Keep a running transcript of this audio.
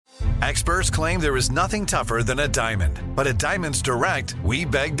Experts claim there is nothing tougher than a diamond. But at Diamonds Direct, we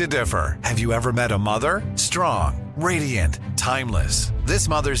beg to differ. Have you ever met a mother? Strong, radiant, timeless. This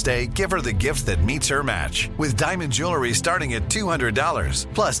Mother's Day, give her the gift that meets her match. With diamond jewelry starting at $200.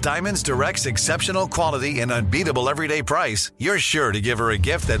 Plus Diamonds Direct's exceptional quality and unbeatable everyday price, you're sure to give her a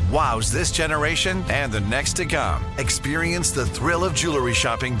gift that wows this generation and the next to come. Experience the thrill of jewelry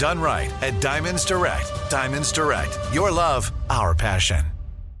shopping done right at Diamonds Direct. Diamonds Direct. Your love, our passion.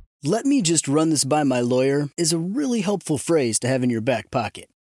 "Let me just run this by my lawyer" is a really helpful phrase to have in your back pocket.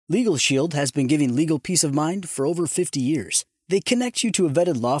 Legal Shield has been giving legal peace of mind for over 50 years. They connect you to a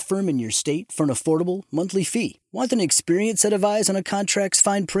vetted law firm in your state for an affordable monthly fee. Want an experienced set of eyes on a contract's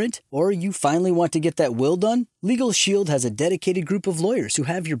fine print? Or you finally want to get that will done? Legal Shield has a dedicated group of lawyers who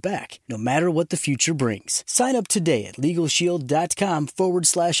have your back, no matter what the future brings. Sign up today at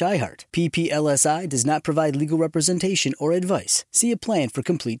LegalShield.com/iHeart. PPLSI does not provide legal representation or advice. See a plan for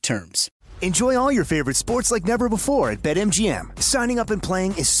complete terms. Enjoy all your favorite sports like never before at BetMGM. Signing up and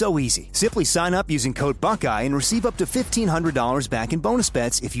playing is so easy. Simply sign up using code Buckeye and receive up to $1,500 back in bonus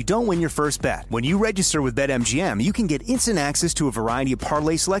bets if you don't win your first bet. When you register with BetMGM, you can get instant access to a variety of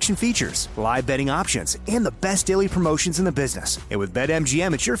parlay selection features, live betting options, and the best daily promotions in the business. And with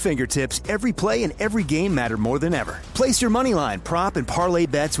BetMGM at your fingertips, every play and every game matter more than ever. Place your moneyline, prop, and parlay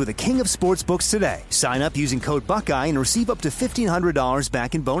bets with the king of sportsbooks today. Sign up using code Buckeye and receive up to $1,500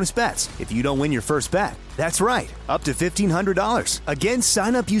 back in bonus bets if you don't win your first bet. That's right, up to $1,500. Again,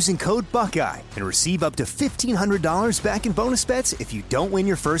 sign up using code Buckeye and receive up to $1,500 back in bonus bets if you don't win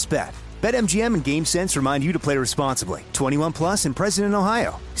your first bet. BetMGM and GameSense remind you to play responsibly. 21 plus and present in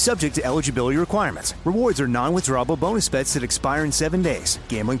Ohio. Subject to eligibility requirements. Rewards are non-withdrawable bonus bets that expire in 7 days.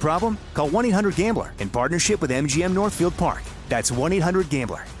 Gambling problem? Call 1-800-GAMBLER in partnership with MGM Northfield Park. That's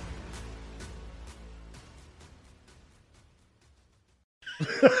 1-800-GAMBLER.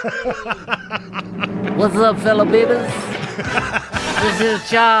 What's up, fellow babies? This is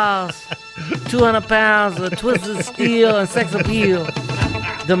Charles. 200 pounds of twisted steel and sex appeal.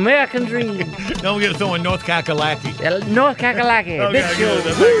 The American dream. Don't get throwing North Kakalaki. North Kakalaki. Okay, Big show.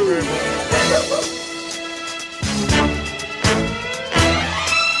 Thank you very much.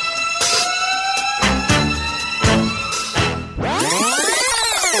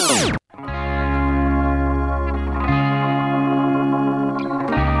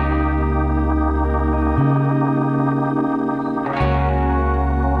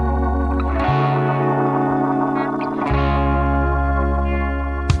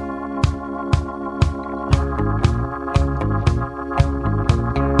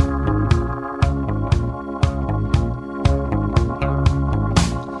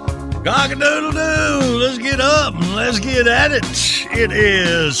 Cock-a-doodle-doo, let's get up and let's get at it. It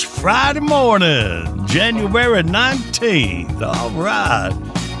is Friday morning, January 19th. All right.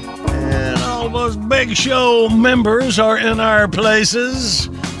 And all of us Big Show members are in our places.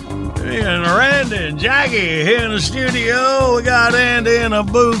 And Randy and Jackie here in the studio. We got Andy in a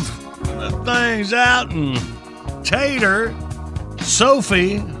booth. The thing's out. And Tater,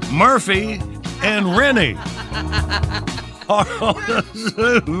 Sophie, Murphy, and Rennie are on the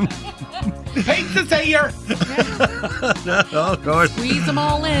Zoom. Pizza's here. No, of course. Squeeze them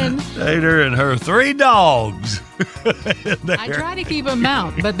all in. Tater and her 3 dogs. I try to keep them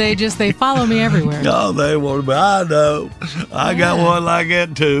out, but they follow me everywhere. Oh, they want to be. I know. I got one like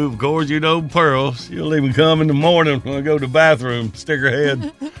that, too. Of course, you know Pearl. She'll even come in the morning when I go to the bathroom, stick her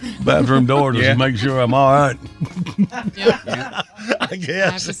head bathroom door to make sure I'm all right. Yep. I guess.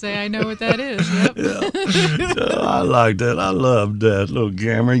 I have to say I know what that is. Yep. Yeah. So I like that. I love that little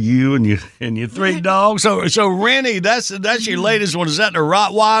Gammer. You and your 3 dogs. So Rennie, that's your latest one. Is that the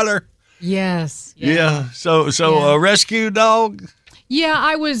Rottweiler? Yes. Yeah. So a rescue dog. Yeah,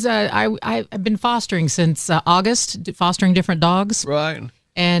 I was. I've been fostering since August, fostering different dogs. Right.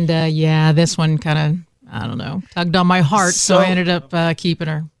 And this one kind of, I don't know, tugged on my heart, so I ended up keeping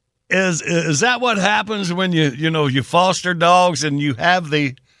her. Is that what happens when you foster dogs and you have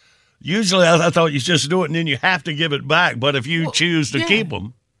the? Usually, I thought you just do it and then you have to give it back. But if you choose to keep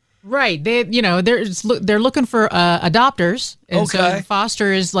them, right? They're looking for adopters, and so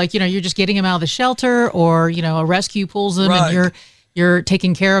foster is like you're just getting them out of the shelter, or a rescue pulls them and you're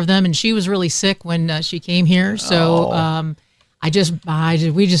taking care of them. And she was really sick when she came here, so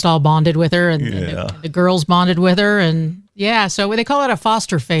we just all bonded with her, and the girls bonded with her, and so they call it a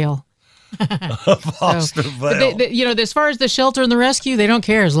foster fail. A foster fail. But as far as the shelter and the rescue, they don't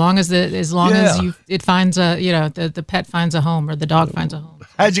care as long as it finds the pet finds a home or the dog finds a home.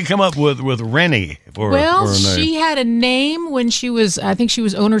 How'd you come up with Rennie? For a name? She had a name when she was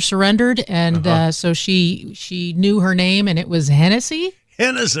owner surrendered, and so she knew her name, and it was Hennessy.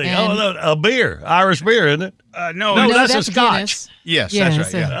 Hennessy. A beer. Irish beer, isn't it? No, that's a Scotch. Guinness. Yes,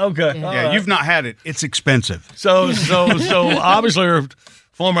 that's right. Yeah. Okay. Yeah, right. you've not had it. It's expensive. So obviously her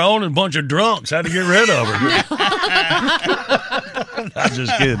former owner, a bunch of drunks, had to get rid of her. I'm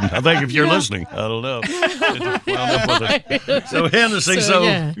just kidding. I think if you're listening, I don't know. So Hennessy. So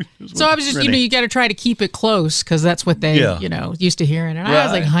I was just, you got to try to keep it close because that's what they, used to hearing. And I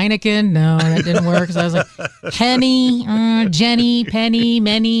was like, Heineken? No, that didn't work. So I was like, Henny, Jenny, Penny,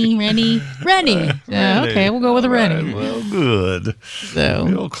 Menny, Rennie. Okay, we'll go with a Rennie. Right, well, good. So a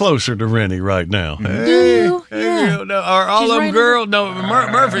little closer to Rennie right now. Do you? Yeah. Are all She's of them right girls? No,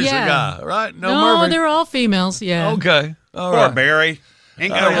 Murphy's the guy, right? No, Murphy. they're all females. Yeah. Okay. All Poor right. Barry.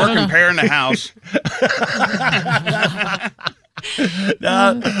 Ain't got a working pair in the house.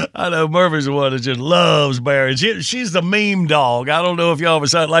 I know Murphy's the one that just loves Barry. She's the meme dog. I don't know if y'all ever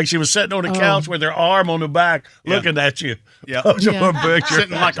saw it. Like she was sitting on the couch with her arm on the back looking at you. Yeah. Picture.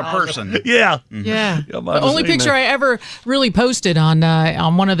 Sitting like a person. Yeah. Yeah. Y'all The might have only seen picture that. I ever really posted on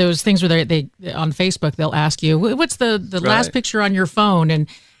one of those things where they on Facebook, they'll ask you, what's the last picture on your phone?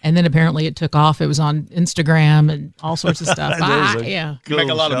 And then apparently it took off. It was on Instagram and all sorts of stuff. You make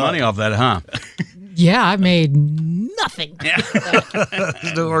a lot of money off that, huh? Yeah, I made nothing.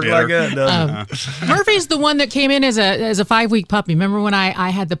 Don't work like that, doesn't it? Murphy's the one that came in as a 5-week puppy. Remember when I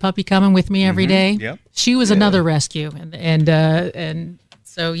had the puppy coming with me every day? Yep. She was another rescue, and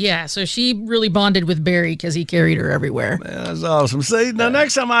so she really bonded with Barry because he carried her everywhere. Man, that's awesome. See, now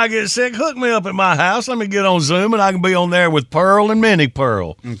next time I get sick, hook me up at my house. Let me get on Zoom, and I can be on there with Pearl and Minnie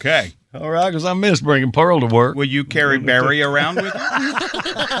Pearl. Okay. All right, because I miss bringing Pearl to work. Will you carry Barry around with you?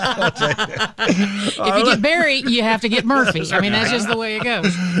 If you get Barry, you have to get Murphy. I mean, that's just the way it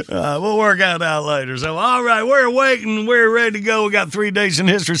goes. We'll work that out later. So, all right, we're waiting. We're ready to go. We got 3 days in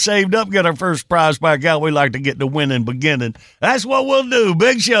history saved up. Get our first prize back out. We like to get the winning beginning. That's what we'll do.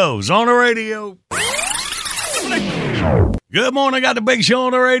 Big shows on the radio. Good morning. Got the big show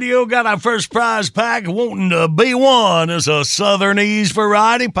on the radio. Got our first prize pack. Wanting to be one. It's a Southern Ease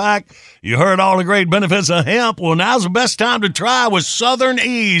variety pack. You heard all the great benefits of hemp. Well, now's the best time to try with Southern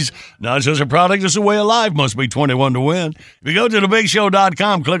Ease. Not just a product, it's a way of life. Must be 21 to win. If you go to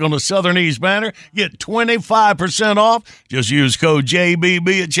thebigshow.com, click on the Southern Ease banner, get 25% off. Just use code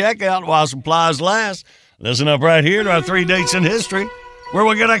JBB at checkout while supplies last. Listen up right here to our 3 dates in history where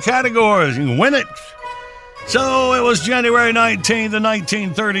we get our categories. You can win it. So it was January 19th of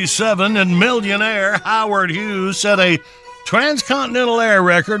 1937, and millionaire Howard Hughes set a transcontinental air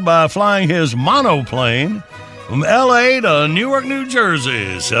record by flying his monoplane from L.A. to Newark, New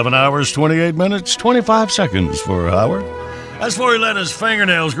Jersey. 7 hours, 28 minutes, 25 seconds for Howard. That's before he let his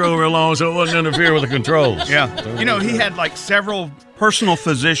fingernails grow real long so it wouldn't interfere with the controls. Yeah. He had like several personal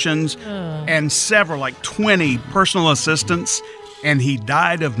physicians and several, like 20 personal assistants, and he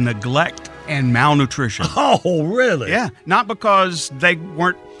died of neglect and malnutrition. Oh, really? Yeah. Not because they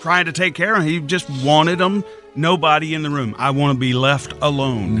weren't trying to take care of him. He just wanted them. Nobody in the room. I want to be left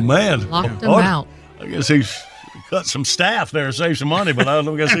alone. Man. Locked them out. I guess he cut some staff there to save some money, but I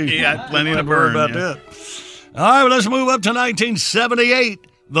don't guess he had plenty to burn about that. All right, well, let's move up to 1978.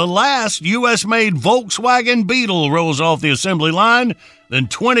 The last U.S.-made Volkswagen Beetle rolls off the assembly line. Then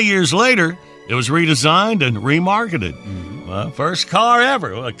 20 years later, it was redesigned and remarketed. First car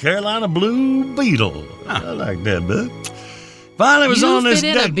ever, a Carolina Blue Beetle. I like that, bud. Finally, was on this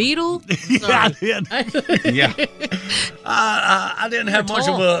day. A Beetle? Yeah, I did. Yeah. I didn't have much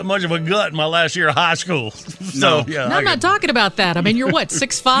of a gut in my last year of high school. So, yeah. No, I'm not talking about that. I mean, you're what,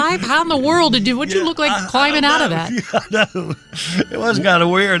 6'5"? How in the world what'd you look like climbing out of that? Yeah, I know. It was kind of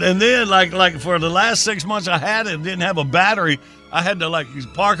weird. And then, like for the last 6 months I had it, didn't have a battery. I had to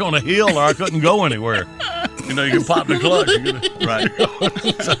park on a hill or I couldn't go anywhere. You can pop the clutch. Right.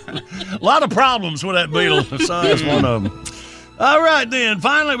 A lot of problems with that Beetle. So that's one of them. All right, then.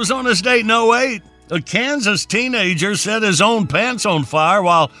 Finally, it was on this date in 2008. A Kansas teenager set his own pants on fire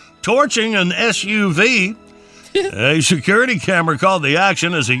while torching an SUV. A security camera caught the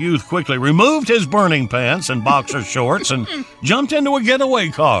action as the youth quickly removed his burning pants and boxer shorts and jumped into a getaway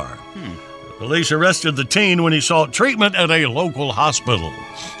car. Police arrested the teen when he sought treatment at a local hospital.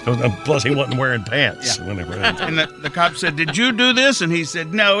 Plus, he wasn't wearing pants. Yeah. And the cop said, "Did you do this?" And he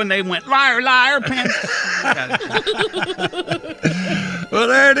said, "No." And they went, "Liar, liar, pants." Well,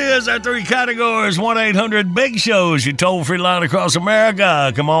 there it is. Our 3 categories. 1-800-BIG-SHOWS. Your toll-free line across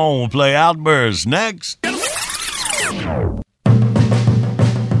America. Come on, we'll play Outburst next.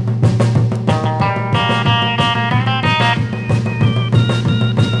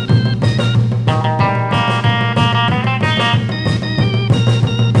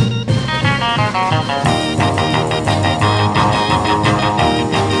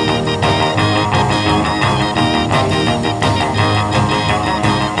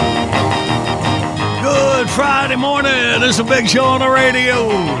 Friday morning. It's the Big Show on the radio.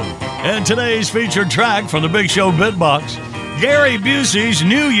 And today's featured track from the Big Show Bitbox, Gary Busey's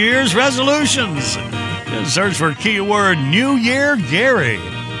New Year's Resolutions. Just search for keyword New Year Gary.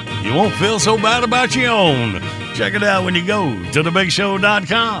 You won't feel so bad about your own. Check it out when you go to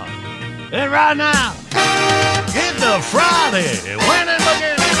thebigshow.com. And right now, get the Friday winning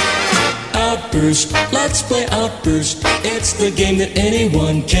beginning. Outburst, let's play Outburst. It's the game that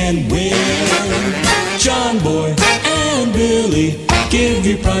anyone can win. John Boy and Billy give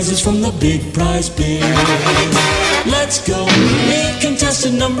you prizes from the big prize bin. Let's go, meet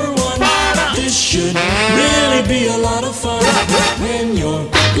contestant number one. This should really be a lot of fun. When you're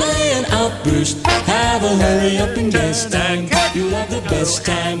playing Outburst, have a hurry up and guess time. You'll have the best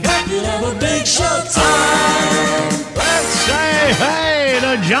time. You'll have a big show time. Let's say hey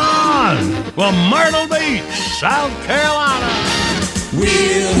to John from Myrtle Beach, South Carolina.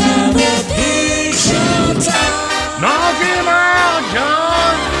 We'll have a big show time. Knock him out,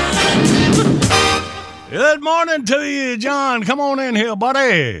 John. Good morning to you, John. Come on in here,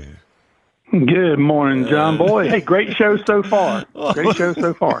 buddy. Good morning, John Boy. Hey, great show so far. Great show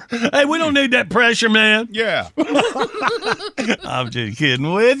so far. Hey, we don't need that pressure, man. Yeah. I'm just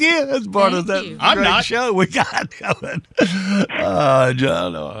kidding with you. That's part of that great show we got going.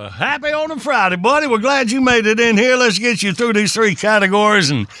 John, happy on a Friday, buddy. We're glad you made it in here. Let's get you through these three categories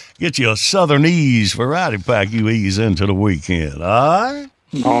and get you a Southern Ease variety pack you ease into the weekend. All right?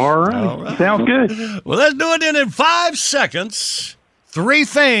 All right. Sounds good. Well, let's do it in 5 seconds. 3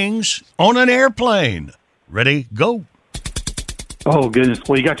 things on an airplane. Ready? Go. Oh, goodness.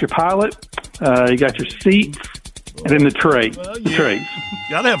 Well, you got your pilot, you got your seats, and then the tray. Well, the trays.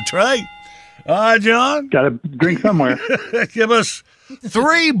 Got to have a tray. All right, John. Got to drink somewhere. Give us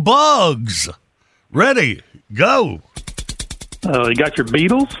 3 bugs. Ready? Go. You got your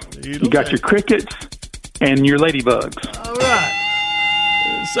beetles, you got your crickets, and your ladybugs. All right.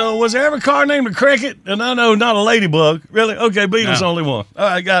 So, was there ever a car named a cricket? And I know not a ladybug. Really? Okay, beetle's only one. All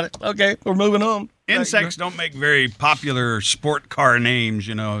right, got it. Okay, we're moving on. Insects don't make very popular sport car names,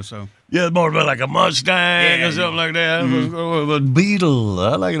 so. Yeah, it's more about like a Mustang or something like that. A beetle.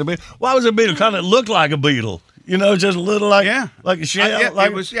 I like it a beetle. Why was a beetle? Kind of looked like a beetle. Just a little like a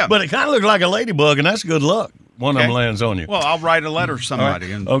shell. But it kind of looked like a ladybug, and that's good luck. One of them lands on you. Well, I'll write a letter to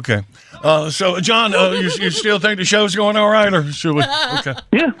somebody. Right. Okay. So, John, you still think the show's going all right, or should we? Okay.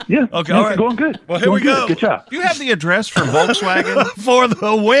 Yeah. Okay, all right. Going good. Well, here we go. Good job. Do you have the address for Volkswagen? For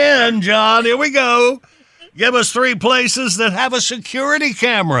the win, John. Here we go. Give us 3 places that have a security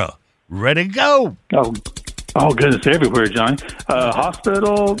camera. Ready, go. Oh, goodness, everywhere, Johnny.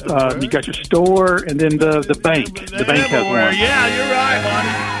 Hospital, you got your store, and then the bank. The bank has one. Yeah, you're right,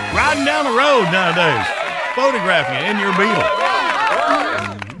 buddy. Riding down the road nowadays. Photographing it in your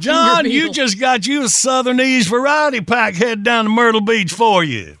beetle. John, you just got you a Southern Ease variety pack headed down to Myrtle Beach for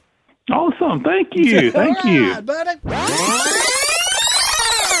you. Awesome. Thank you. Thank you. Right, buddy.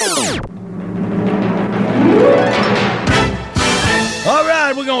 All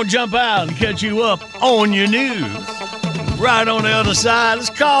right, we're going to jump out and catch you up on your news. Right on the other side, let's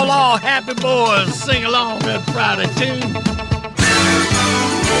call all happy boys, sing along that Friday tune.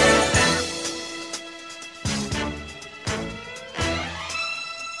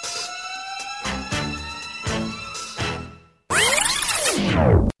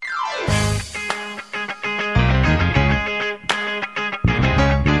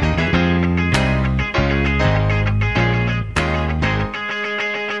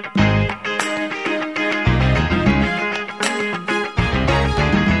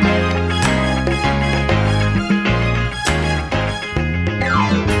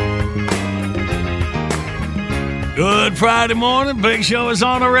 Good Friday morning. Big Show is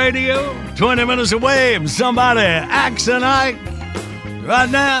on the radio. 20 minutes away from somebody axing Ike. Right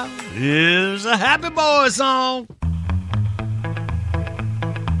now is a Happy Boy song.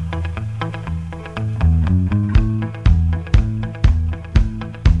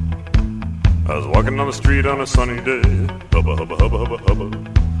 I was walking on the street on a sunny day. Hubba, hubba, hubba, hubba, hubba.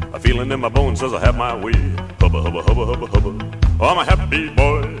 A feeling in my bones says I have my way. Hubba, hubba, hubba, hubba, hubba. Oh, I'm a happy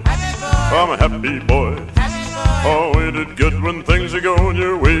boy. Oh, I'm a happy boy. Oh, ain't it good when things are going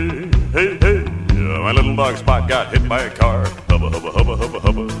your way? Hey, hey, my little dog Spot got hit by a car. Hubba, hubba, hubba, hubba,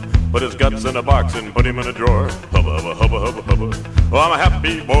 hubba. Put his guts in a box and put him in a drawer. Hubba, hubba, hubba, hubba, hubba. Oh, I'm a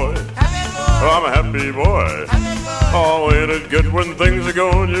happy boy. Oh, I'm a happy boy. Oh, ain't it good when things are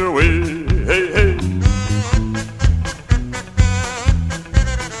going your way? Hey, hey.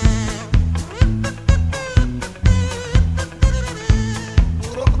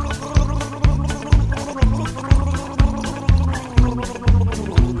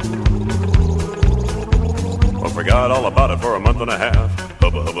 all about it for a month and a half.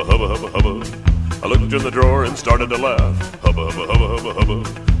 Hubba, hubba, hubba, hubba, hubba. I looked in the drawer and started to laugh. Hubba, hubba, hubba, hubba, hubba.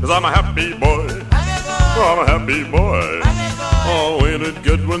 'Cause I'm a happy boy. Oh, I'm a happy boy. Oh, ain't it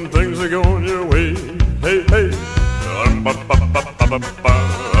good when things are going your way? Hey, hey.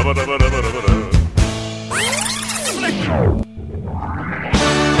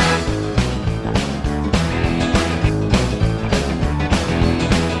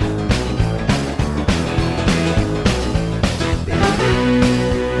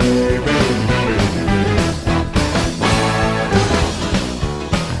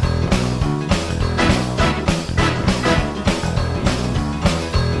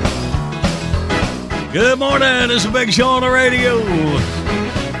 Good morning. It's a big show on the radio.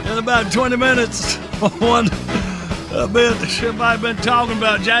 In about 20 minutes, one bit I've been talking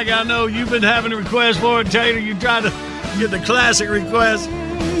about. Jackie, I know you've been having a request for it. Taylor, you tried to get the classic request.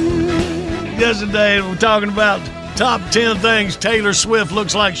 Yesterday, we're talking about top 10 things Taylor Swift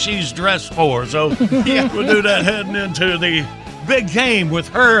looks like she's dressed for. So yeah, we'll do that heading into the big game with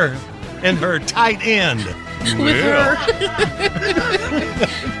her and her tight end. With her.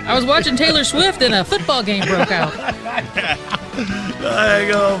 I was watching Taylor Swift and a football game broke out. There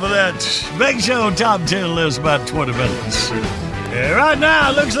you go for that big show top 10 list, about 20 minutes. And right now,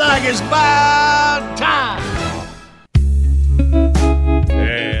 it looks like it's about time.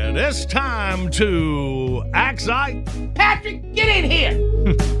 And it's time to act like Patrick, get in here.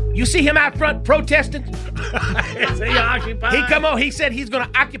 You see him out front protesting? Is he occupied? He come on, he said he's going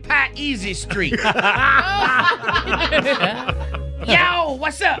to occupy Easy Street. Yo,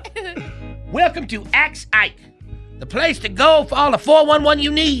 what's up? Welcome to Axe Ike, the place to go for all the 411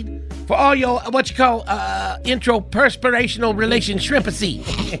 you need, for all your, intraperspirational relationshippacy.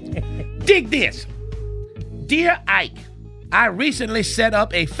 Dig this. Dear Ike, I recently set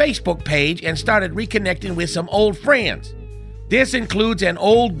up a Facebook page and started reconnecting with some old friends. This includes an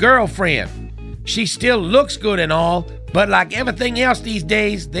old girlfriend. She still looks good and all, but like everything else these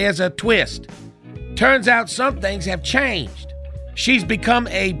days, there's a twist. Turns out some things have changed. She's become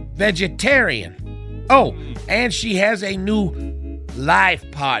a vegetarian. Oh, and she has a new life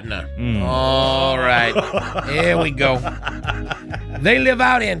partner. All right, here we go. They live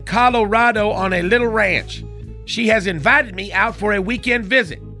out in Colorado on a little ranch. She has invited me out for a weekend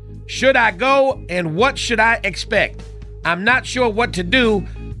visit. Should I go, and what should I expect? I'm not sure what to do.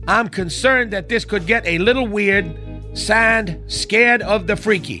 I'm concerned that this could get a little weird. Signed, Scared of the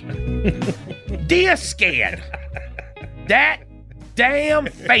Freaky. Dear Scared, that damn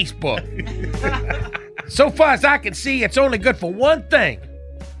Facebook. So far as I can see, it's only good for one thing.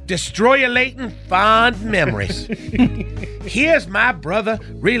 Destroyulating fond memories. Here's my brother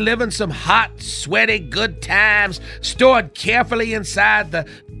reliving some hot, sweaty good times stored carefully inside the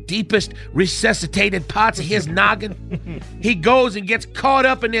deepest resuscitated parts of his noggin. He goes and gets caught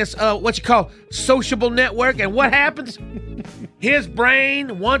up in this, sociable network, and what happens? His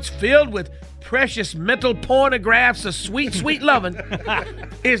brain, once filled with precious mental pornographs of sweet, sweet loving,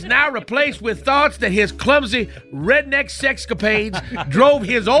 is now replaced with thoughts that his clumsy redneck sexcapades drove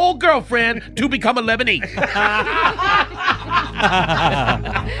his old girlfriend to become a Lebanese.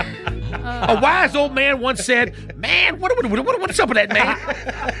 A wise old man once said, "Man, what's up with that, man?"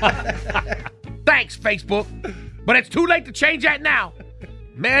 Thanks, Facebook, but it's too late to change that now.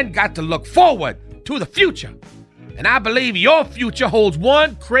 Man got to look forward to the future. And I believe your future holds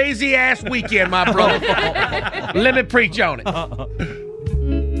one crazy-ass weekend, my brother. Let me preach on it.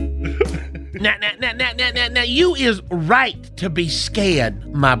 Now, you is right to be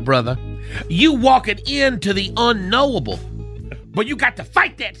scared, my brother. You walking into the unknowable. But you got to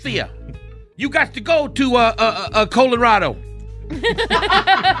fight that fear. You got to go to Colorado.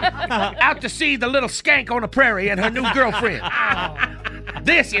 Out to see the little skank on the prairie and her new girlfriend.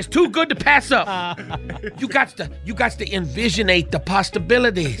 This is too good to pass up. You got to envisionate the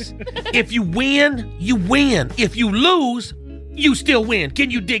possibilities. If you win, you win. If you lose, you still win. Can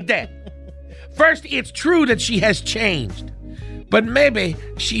you dig that? First, it's true that she has changed, but maybe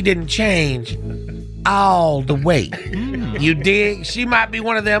she didn't change all the way. You dig? She might be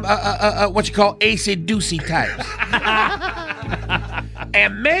one of them, acey-deucey types.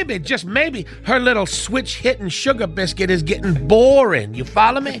 And maybe, just maybe, her little switch-hitting sugar biscuit is getting boring. You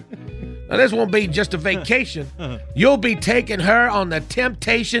follow me? Now, this won't be just a vacation. You'll be taking her on the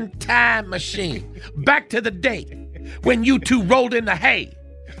temptation time machine. Back to the day when you two rolled in the hay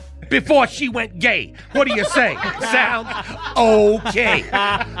before she went gay. What do you say? Sounds okay.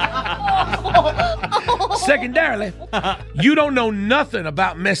 Secondarily, you don't know nothing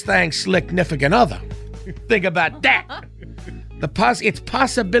about Miss Thang's significant other. Think about that. It's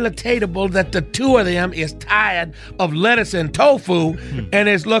possibilitatable that the two of them is tired of lettuce and tofu and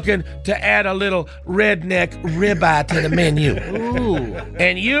is looking to add a little redneck ribeye to the menu. Ooh.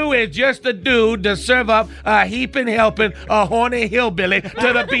 And you is just the dude to serve up a heaping helping a horny hillbilly to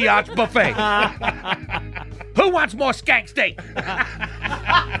the biatch buffet. Who wants more skank steak?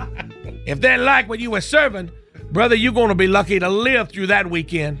 If they like what you were serving, brother, you're going to be lucky to live through that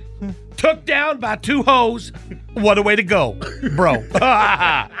weekend. Took down by two hoes. What a way to go, bro.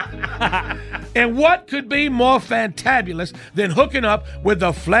 And what could be more fantabulous than hooking up with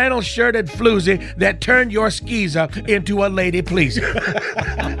the flannel-shirted floozy that turned your skeezer into a lady pleaser?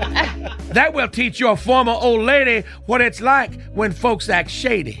 That will teach your former old lady what it's like when folks act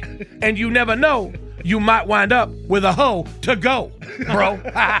shady. And you never know, you might wind up with a hoe to go, bro.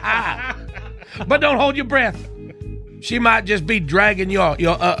 But don't hold your breath. She might just be dragging your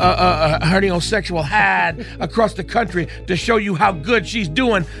herniosexual hide across the country to show you how good she's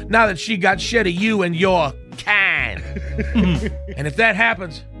doing now that she got shed of you and your kind. And if that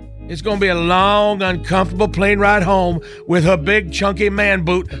happens, it's going to be a long, uncomfortable plane ride home with her big, chunky man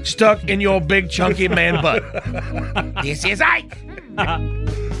boot stuck in your big, chunky man butt. This is Ike.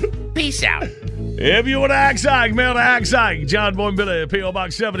 Peace out. If you want to ask Ike, mail to Ask Ike, John Boy and Billy, P.O.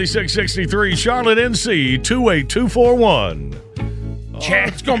 Box 7663, Charlotte, NC 28241.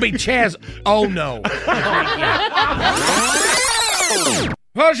 It's going to be Chaz. Oh, no.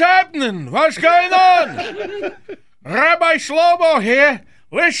 What's happening? What's going on? Rabbi Shlomo here.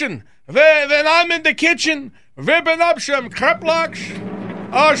 Listen, when I'm in the kitchen whipping up some kreplachs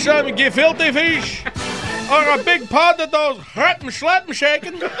or some gefilte fish or a big pot of those slappin'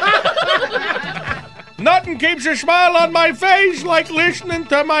 shaking, nothing keeps a smile on my face like listening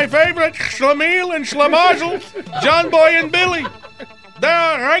to my favorite Schlemiel and Schlemazel, John Boy and Billy.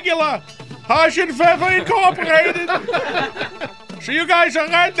 They're regular Hush and Pfeffer Incorporated. So you guys are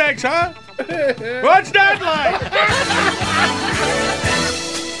rednecks, huh? What's that like?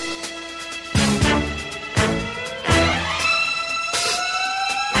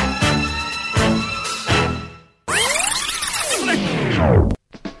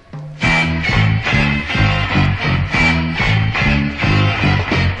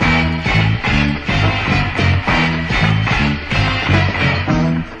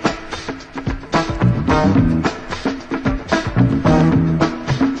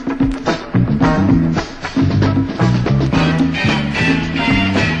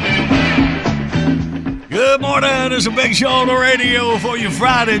 Good morning. It's a big show on the radio for you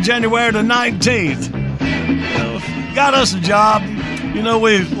Friday, January the 19th. Got us a job. You know,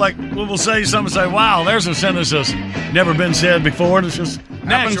 we'll say something, say, wow, there's a sentence that's never been said before. And it's just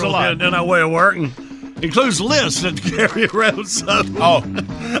natural in our way of working. Includes lists that carry around. So,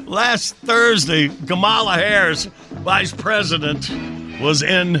 last Thursday, Kamala Harris, Vice President, was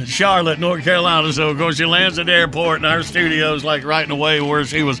in Charlotte, North Carolina. So, of course, she lands at the airport, and our studio's like right in the way where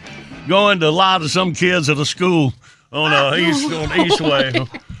she was going to lie to some kids at a school on the east way,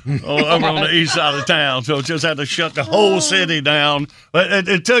 over on the east side of town. So just had to shut the whole city down. But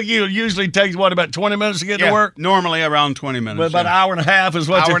it usually takes, about 20 minutes to get to work? Normally around 20 minutes. But about an hour and a half is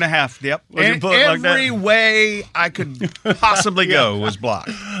what hour and a half, yep. Every way I could possibly go was blocked.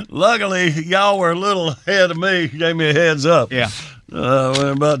 Luckily, y'all were a little ahead of me. Gave me a heads up. Yeah.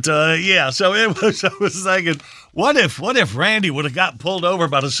 So I was thinking, what if Randy would have got pulled over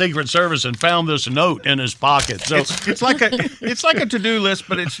by the Secret Service and found this note in his pocket? So it's like a to-do list,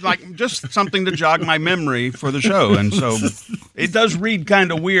 but it's like just something to jog my memory for the show, and so it does read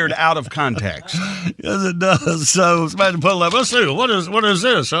kind of weird out of context. Yes, it does. So somebody pull up. Let's see. What is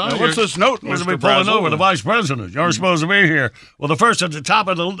this? Huh? What's this note, Mr. Mr. Pulling Brazel? over the Vice President. You're supposed to be here. Well, the first at the top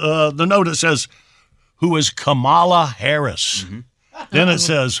of the note it says, "Who is Kamala Harris?" Mm-hmm. Then it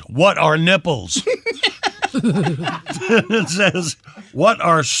says, "What are nipples?" Then it says, "What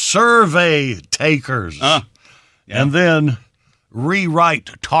are survey takers?" Yeah. And then rewrite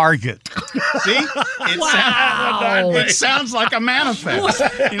target. See? It sounds like a manifest.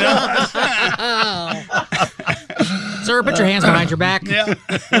 You know? Sir, put your hands behind your back. Yeah.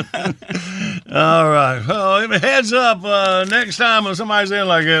 All right. Well, heads up. Next time when somebody's in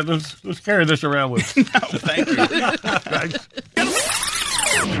like that, let's carry this around with us. No, thank you.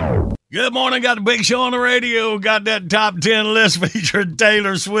 Good morning. Got the big show on the radio. Got that top 10 list featuring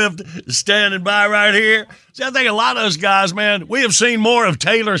Taylor Swift standing by right here. See, I think a lot of us guys, man, we have seen more of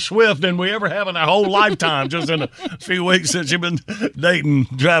Taylor Swift than we ever have in our whole lifetime just in a few weeks since you've been dating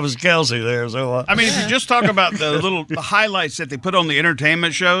Travis Kelce there. So, I mean, if you just talk about the highlights that they put on the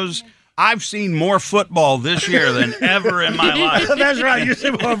entertainment shows, I've seen more football this year than ever in my life. That's right. You see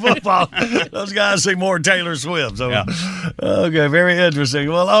more football. Those guys see more Taylor Swift. So, yeah. Okay, very interesting.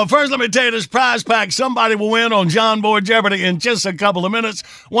 Well, first let me tell you this prize pack. Somebody will win on John Boy Jeopardy in just a couple of minutes.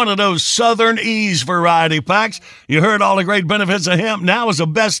 One of those Southern Ease variety packs. You heard all the great benefits of hemp. Now is the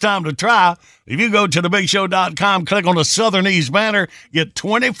best time to try. If you go to thebigshow.com, click on the Southern Ease banner, get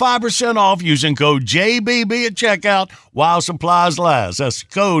 25% off using code JBB at checkout while supplies last. That's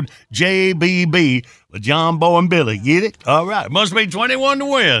code JBB with John, Bo, and Billy. Get it? All right. Must be 21 to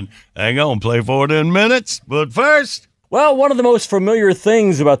win. Hang on. Play for it in minutes. But first... Well, one of the most familiar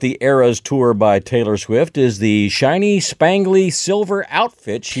things about the Eras Tour by Taylor Swift is the shiny, spangly silver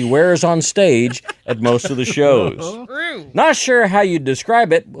outfit she wears on stage at most of the shows. Not sure how you'd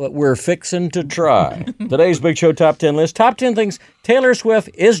describe it, but we're fixing to try. Today's Big Show Top 10 list, top 10 things Taylor Swift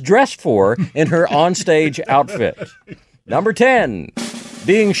is dressed for in her onstage outfit. Number 10,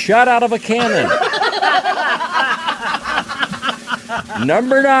 being shot out of a cannon.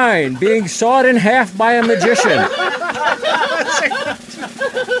 Number 9, being sawed in half by a magician.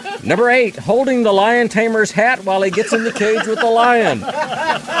 Number 8, holding the lion tamer's hat while he gets in the cage with the lion.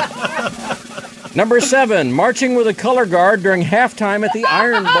 Number 7, marching with a color guard during halftime at the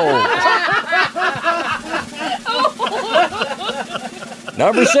Iron Bowl.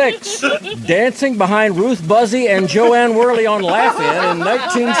 Number 6, dancing behind Ruth Buzzy and Joanne Worley on Laugh-In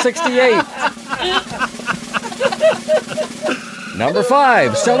 1968. Number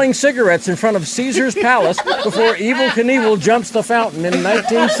 5, selling cigarettes in front of Caesar's Palace before Evel Knievel jumps the fountain in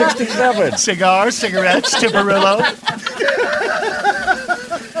 1967. Cigars, cigarettes, Tipperillo.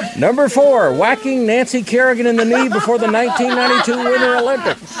 Number 4, whacking Nancy Kerrigan in the knee before the 1992 Winter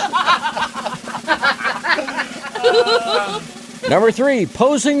Olympics. Number 3,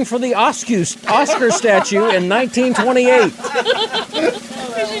 posing for the Oscar statue in 1928.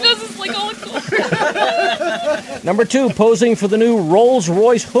 She does this like all cool. Number 2, posing for the new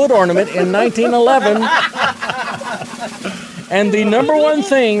Rolls-Royce hood ornament in 1911. And the number 1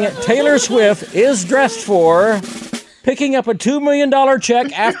 thing Taylor Swift is dressed for, picking up a $2 million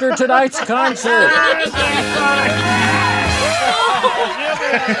check after tonight's concert.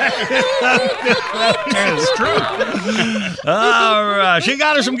 It's true. All right. She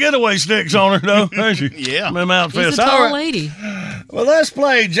got her some getaway sticks on her, though. Yeah. Them outfits. She's a tall lady. Well, let's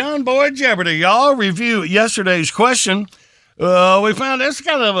play John Boy Jeopardy, y'all. Review yesterday's question. We found it's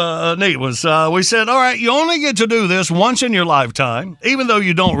kind of a neat one. We said, all right, you only get to do this once in your lifetime, even though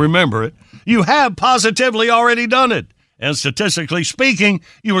you don't remember it. You have positively already done it. And statistically speaking,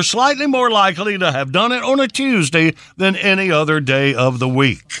 you are slightly more likely to have done it on a Tuesday than any other day of the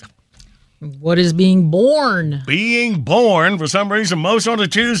week. What is being born? Being born, for some reason, most on a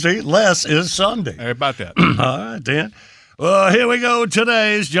Tuesday, less is Sunday. How about that? All right, then. Well, here we go.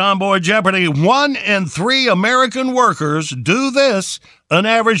 Today's John Boy Jeopardy. 1 in 3 American workers do this an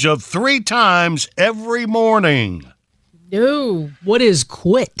average of 3 times every morning. No. What is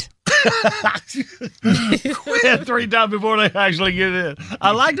quit? Quit 3 times before they actually get in.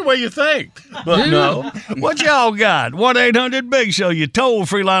 I like the way you think, but no. What y'all got? 1-800-BIG-SHOW, you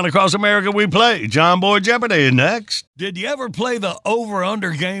toll-free line across America. We play John Boy Jeopardy next. Did you ever play the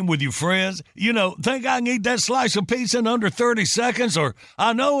over-under game with your friends? You know, think I can eat that slice of pizza in under 30 seconds? Or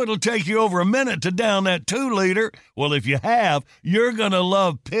I know it'll take you over a minute to down that 2-liter. Well, if you have, you're going to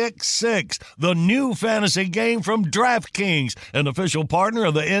love Pick 6, the new fantasy game from DraftKings, an official partner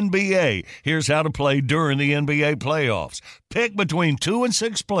of the NBA. Here's how to play during the NBA playoffs. Pick between 2 and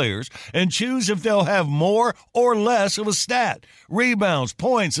 6 players and choose if they'll have more or less of a stat. Rebounds,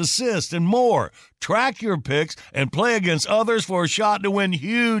 points, assists, and more. Track your picks and play against others for a shot to win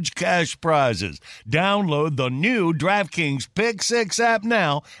huge cash prizes. Download the new DraftKings Pick 6 app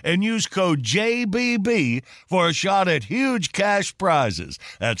now and use code JBB for a shot at huge cash prizes.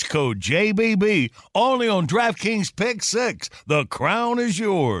 That's code JBB only on DraftKings Pick 6. The crown is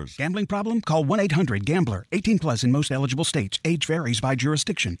yours. Gambling problem? Call 1-800-GAMBLER. 18 plus in most eligible states. Age varies by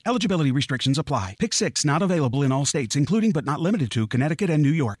jurisdiction. Eligibility restrictions apply. Pick 6 not available in all states, including but not limited to Connecticut and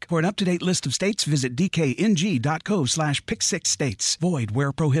New York. For an up-to-date list of states, visit dkng.co/pick6states. Void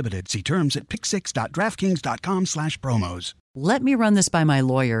where prohibited. See terms at pick6.draftkings.com/promos. Let me run this by my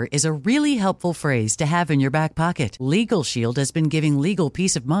lawyer is a really helpful phrase to have in your back pocket. Legal Shield has been giving legal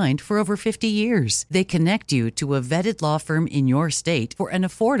peace of mind for over 50 years. They connect you to a vetted law firm in your state for an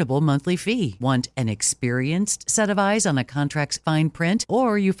affordable monthly fee. Want an experienced set of eyes on a contract's fine print?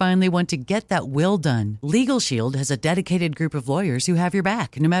 Or you finally want to get that will done? Legal Shield has a dedicated group of lawyers who have your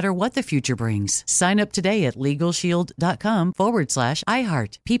back, no matter what the future brings. Sign up today at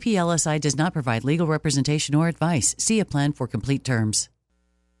LegalShield.com/iHeart. PPLSI does not provide legal representation or advice. See a plan for complete terms.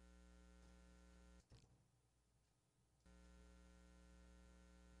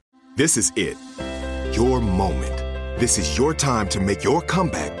 This is it. Your moment. This is your time to make your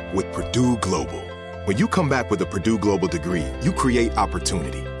comeback with Purdue Global. When you come back with a Purdue Global degree, you create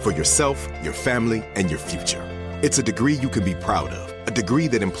opportunity for yourself, your family, and your future. It's a degree you can be proud of, a degree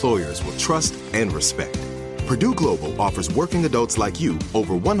that employers will trust and respect. Purdue Global offers working adults like you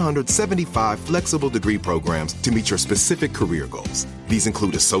over 175 flexible degree programs to meet your specific career goals. These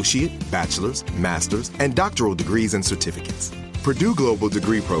include associate, bachelor's, master's, and doctoral degrees and certificates. Purdue Global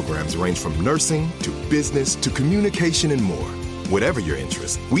degree programs range from nursing to business to communication and more. Whatever your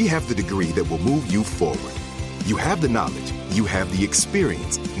interest, we have the degree that will move you forward. You have the knowledge, you have the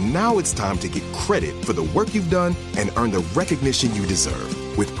experience. Now it's time to get credit for the work you've done and earn the recognition you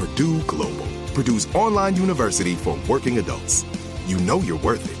deserve with Purdue Global, Purdue's online university for working adults. You know you're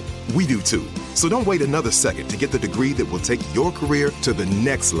worth it. We do too. So don't wait another second to get the degree that will take your career to the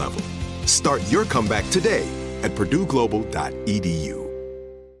next level. Start your comeback today at purdueglobal.edu.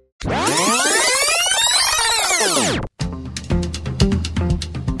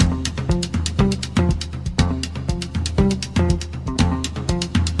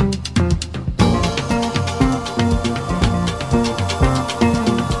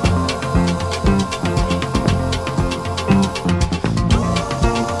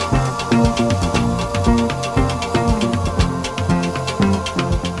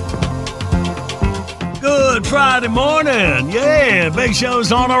 Friday morning. Yeah, Big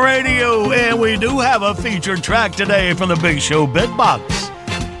Show's on the radio, and we do have a featured track today from the Big Show Bitbox.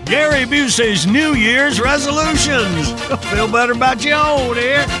 Gary Busey's New Year's resolutions. Feel better about your own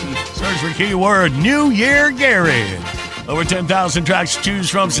here. Search for keyword New Year Gary. Over 10,000 tracks to choose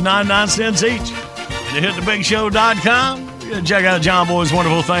from, so 99 cents each. And you hit thebigshow.com. You can check out John Boy's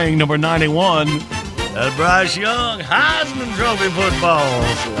Wonderful Thing, number 91. That's Bryce Young, Heisman Trophy football.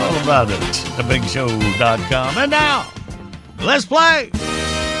 All about it. TheBigShow.com. And now, let's play.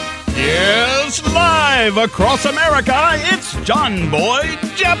 Yes, live across America, it's John Boy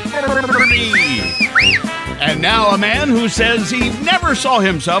Jeopardy! And now a man who says he never saw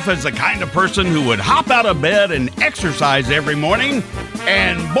himself as the kind of person who would hop out of bed and exercise every morning.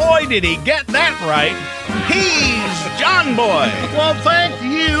 And boy, did he get that right. He's John Boy. Well, thank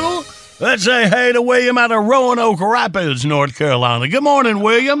you. Let's say hey to William out of Roanoke Rapids, North Carolina. Good morning,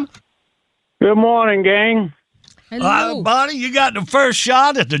 William. Good morning, gang. Hello. Buddy, you got the first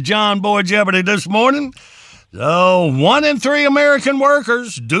shot at the John Boy Jeopardy this morning. So 1 in 3 American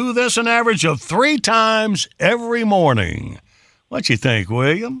workers do this an average of 3 times every morning. What you think,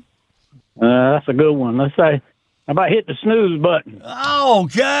 William? That's a good one. Let's say, how about hit the snooze button?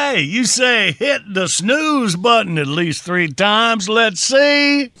 Okay, you say hit the snooze button at least 3 times. Let's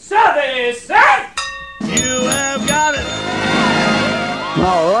see. 77! You have got it.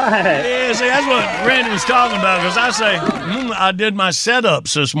 All right. Yeah, see, that's what Randy was talking about, because I say, I did my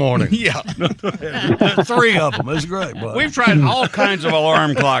setups this morning. Yeah. 3 of them. It's great, buddy. We've tried all kinds of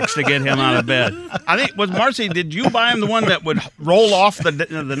alarm clocks to get him out of bed. I think, was Marcy, did you buy him the one that would roll off the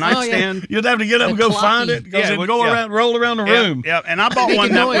nightstand? Oh, yeah. You'd have to get up and go find it, because it'd go around, roll around the room. Yeah, and I bought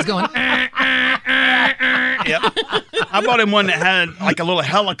one that was going. Yep. I bought him one that had like a little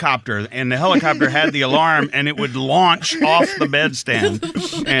helicopter, and the helicopter had the alarm, and it would launch off the bedstand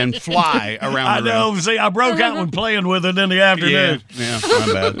and fly around the room. I know. See, I broke out when playing with it in the afternoon. Yeah,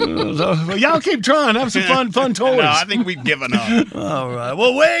 my bad. Well, y'all keep trying. Have some fun toys. No, I think we've given up. All right.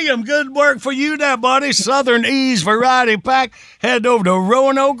 Well, William, good work for you there, buddy. Southern Ease Variety Pack. Head over to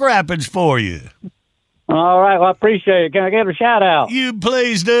Roanoke Rapids for you. All right. Well, I appreciate it. Can I give a shout out? You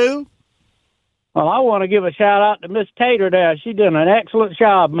please do. Well, I want to give a shout out to Miss Tater there. She did an excellent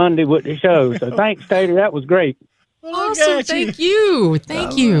job Monday with the show. So thanks, Tater. That was great. Awesome. Thank you.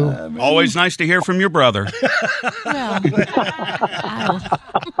 Thank you. Always nice to hear from your brother. Well, thank you,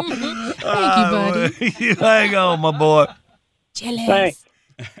 buddy. You hang on, my boy. Jealous. Thanks.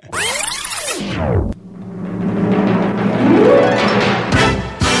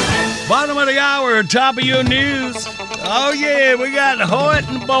 Bottom of the hour, top of your news. Oh, yeah, we got the Hoyt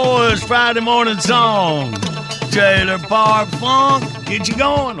and Boys Friday morning song. Trailer Park Funk. Get you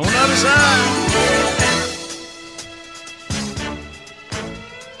going on the other side.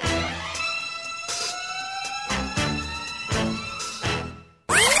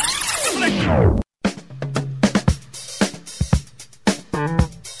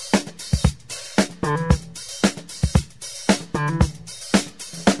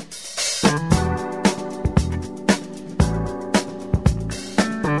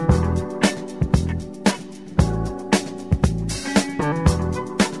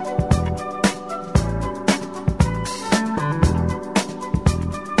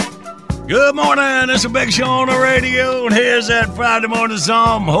 Good morning. It's a big show on the radio. And here's that Friday morning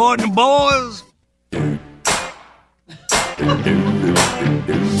song, Horton Boys.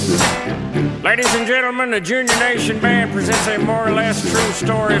 Ladies and gentlemen, the Junior Nation Band presents a more or less true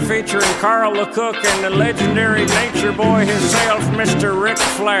story featuring Carl the Cook and the legendary nature boy himself, Mr. Ric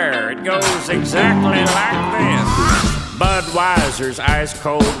Flair. It goes exactly like this. Budweiser's ice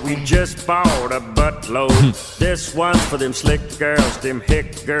cold, we just bought a buttload. This one's for them slick girls, them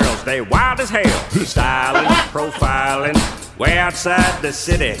hick girls, they wild as hell. Styling, profiling, way outside the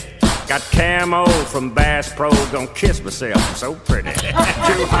city. Got camo from Bass Pro, gonna kiss myself, I'm so pretty.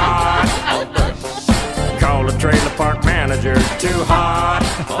 Too hot, call the trailer park manager. Too hot,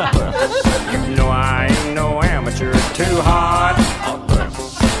 you know I ain't no amateur. Too hot,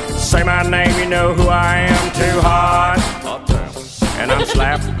 say my name, you know who I am. Too hot, and I'm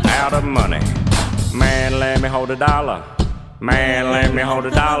slapped out of money. Man, let me hold $1. Man, let me hold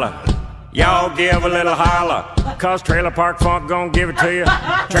 $1. Y'all give a little holler, cause Trailer Park Funk gonna give it to you.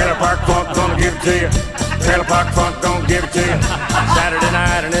 Trailer Park Funk gonna give it to you. Trailer Park Funk gonna give it to you. Saturday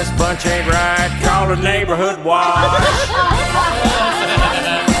night and this bunch ain't right. Call the neighborhood watch.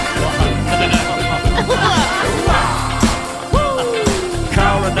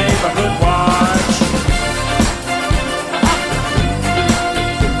 Call the neighborhood watch.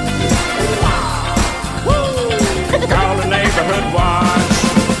 Call the neighborhood watch.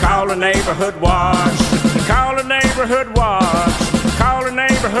 Call the neighborhood watch. Call the neighborhood watch. Call the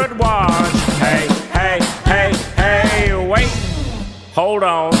neighborhood watch. Hey, hey, hey, hey, wait. Hold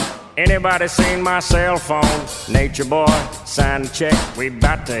on. Anybody seen my cell phone? Nature boy, sign the check. We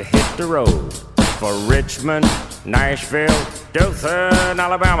about to hit the road for Richmond, Nashville, Dothan,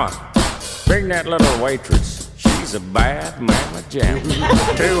 Alabama. Bring that little waitress. She's a bad mama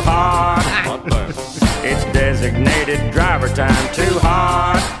jamma. Too hot. It's designated driver time. Too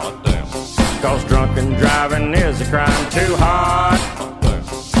hot. Cause drunken driving is a crime. Too hot.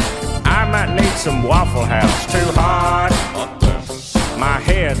 I might need some Waffle House. Too hot. My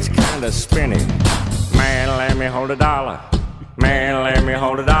head's kinda spinning. Man, let me hold $1. Man, let me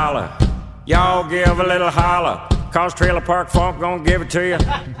hold $1. Y'all give a little holler, cause Trailer Park Funk gon' give it to you.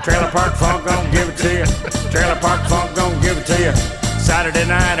 Trailer Park Funk gon' give it to you. Trailer Park Funk gon' give it to you. Saturday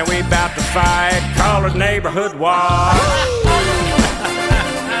night and we bout to fight. Call the neighborhood watch.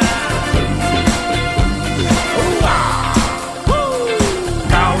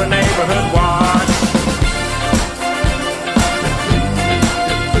 Call the neighborhood watch.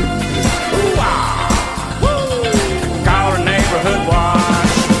 Call the neighborhood watch.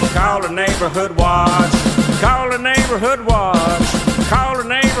 Call the neighborhood watch. Call the neighborhood watch. Call the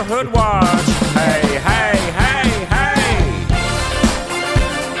neighborhood watch. Hey, hey, hey, hey.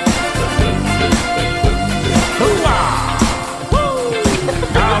 Hoo-ah.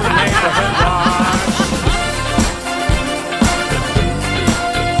 Call the neighborhood watch.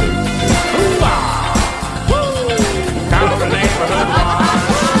 Hoo-ah. Call the neighborhood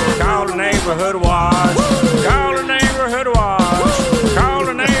watch. Call the neighborhood watch. Call the neighborhood watch. Call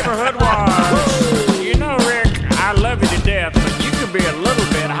the neighborhood watch. You know, Rick, I love you to death, but you could be a little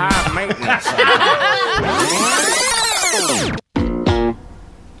bit high maintenance.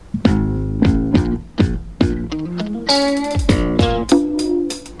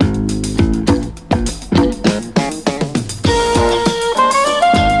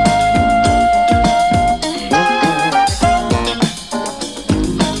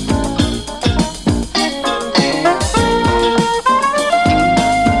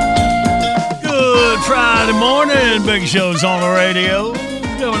 Big shows on the radio.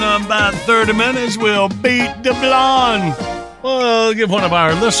 Coming up about 30 minutes, we'll beat the blonde. Well, give one of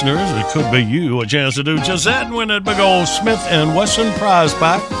our listeners, it could be you, a chance to do just that and win that big old Smith & Wesson prize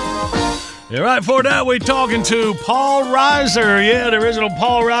pack. Yeah, right for that, we're talking to Paul Reiser. Yeah, the original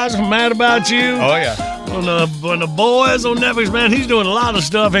Paul Reiser from Mad About You. Oh, yeah. On the boys on Netflix, man, he's doing a lot of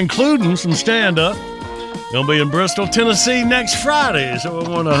stuff, including some stand-up. Gonna be in Bristol, Tennessee next Friday, so I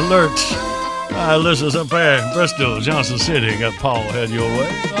want to alert listeners up there in Bristol, Johnson City. Got Paul heading your way.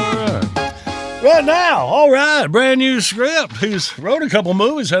 All right. Right now, all right, brand new script. He's wrote a couple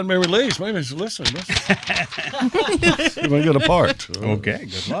movies, hadn't been released. Maybe he's listening. You're going to get a part. Okay,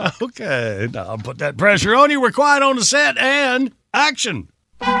 good luck. Okay, now I'll put that pressure on you. We're quiet on the set and action.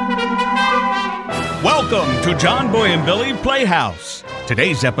 Welcome to John Boy and Billy Playhouse.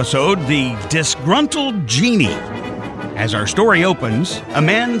 Today's episode, The Disgruntled Genie. As our story opens, a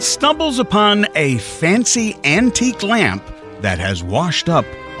man stumbles upon a fancy antique lamp that has washed up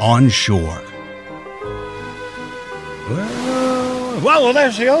on shore. Well,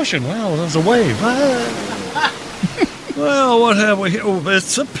 there's the ocean. Well, there's a wave. Well, what have we here? Oh,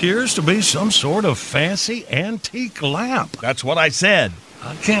 it appears to be some sort of fancy antique lamp. That's what I said.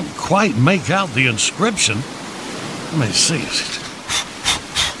 I can't quite make out the inscription. Let me see.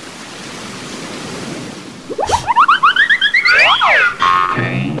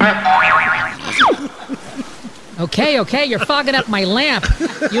 Okay, you're fogging up my lamp.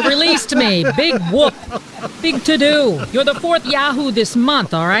 You released me. Big whoop. Big to-do. You're the 4th Yahoo this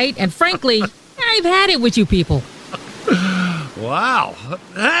month, all right? And frankly, I've had it with you people. Wow.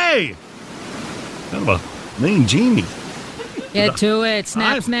 Hey! Kind of a mean genie. Get to it.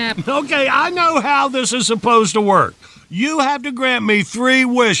 Snap. Okay, I know how this is supposed to work. You have to grant me 3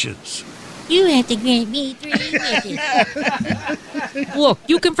 wishes. You have to grant me 3 wishes. Look,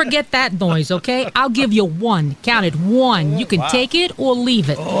 you can forget that noise, okay? I'll give you 1. Count it, 1. You can take it or leave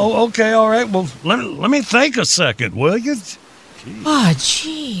it. Oh, okay, all right. Well, let me think a second, will you? Oh,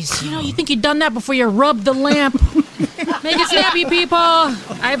 jeez. You think you'd done that before you rubbed the lamp. Make it snappy, people.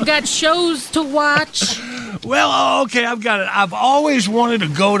 I've got shows to watch. Well, okay, I've got it. I've always wanted to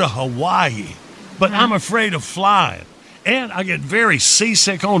go to Hawaii, but I'm afraid of flying. And I get very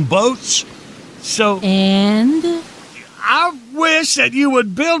seasick on boats. And? I wish that you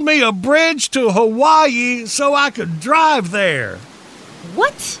would build me a bridge to Hawaii so I could drive there.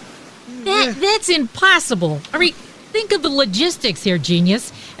 What? That's impossible. I mean, think of the logistics here,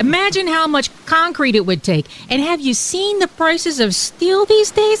 genius. Imagine how much concrete it would take. And have you seen the prices of steel these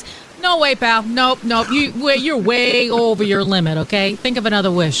days? No way, pal. Nope. You're way over your limit, okay? Think of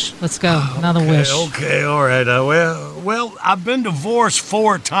another wish. Let's go. Another wish. Okay, all right. Well, I've been divorced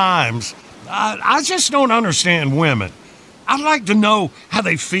 4 times. I just don't understand women. I'd like to know how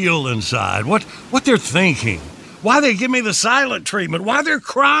they feel inside, what they're thinking, why they give me the silent treatment, why they're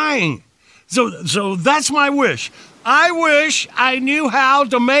crying. So that's my wish. I wish I knew how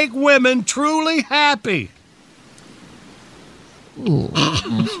to make women truly happy. Ooh.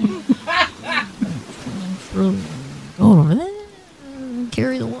 Go over there.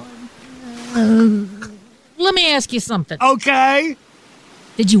 Carry the one. Let me ask you something. Okay.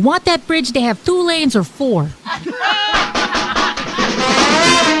 Did you want that bridge to have 2 lanes or 4?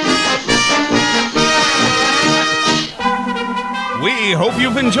 We hope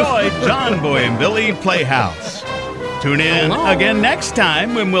you've enjoyed John Boy and Billy Playhouse. Tune in again next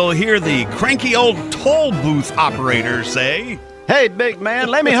time when we'll hear the cranky old toll booth operator say, "Hey, big man,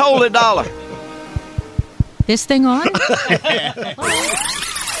 let me hold $1." This thing on?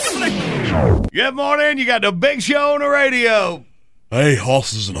 Good morning. You got the big show on the radio. Hey,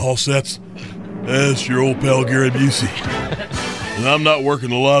 hosses and hossettes. That's your old pal Gary Busey. And I'm not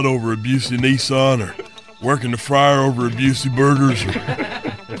working a lot over at Busey Nissan or working the fryer over at Busey Burgers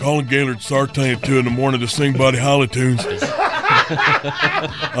or calling Gaylord Sartain at 2 in the morning to sing Buddy Holly tunes.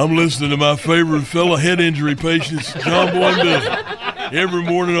 I'm listening to my favorite fellow head injury patients, John Boy and Billy, every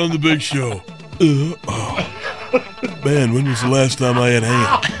morning on the big show. Man, when was the last time I had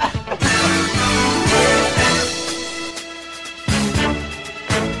ham?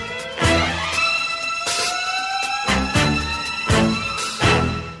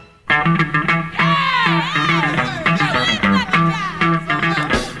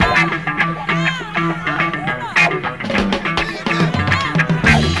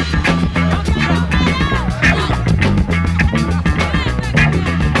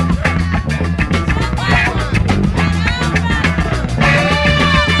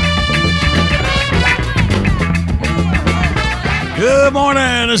 Good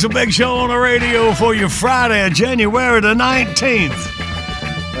morning. It's a big show on the radio for you Friday, January the 19th.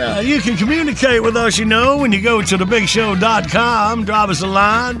 You can communicate with us, when you go to thebigshow.com. Drop us a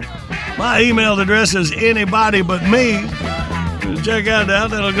line. My email address is anybodybutme. Check out that.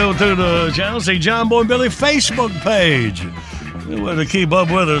 That'll go through the channel. See John Boy and Billy Facebook page. To keep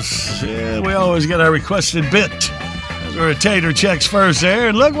up with us, we always get our requested bit. That's where a tater checks first there.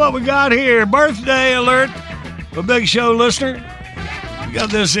 And look what we got here. Birthday alert. A big show listener. We got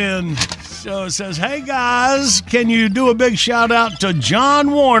this in. So it says, hey guys, can you do a big shout out to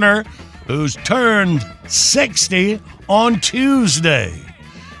John Warner, who's turned 60 on Tuesday.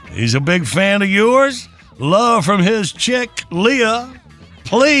 He's a big fan of yours. Love from his chick, Leah.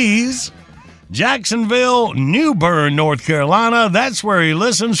 Please, Jacksonville, New Bern, North Carolina. That's where he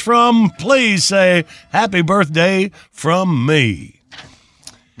listens from. Please say happy birthday from me.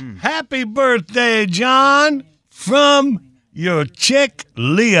 Happy birthday, John, from your chick,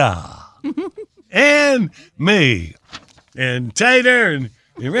 Leah. And me. And Tater and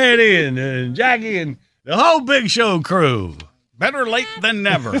Randy and Jackie and the whole Big Show crew. Better late than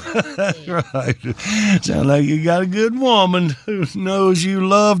never. That's right. Sound like you got a good woman who knows you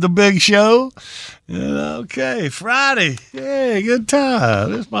love the big show. Okay, Friday. Yeah, good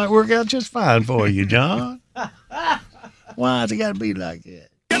time. This might work out just fine for you, John. Why's it got to be like that?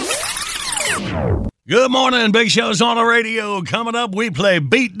 Good morning, Big Show's on the radio. Coming up, we play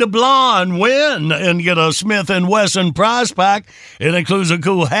Beat the Blonde, win, and get a Smith & Wesson prize pack. It includes a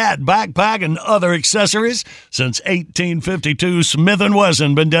cool hat, backpack, and other accessories. Since 1852, Smith &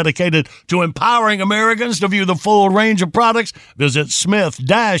 Wesson been dedicated to empowering Americans to view the full range of products. Visit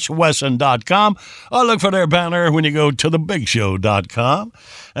smith-wesson.com or look for their banner when you go to thebigshow.com.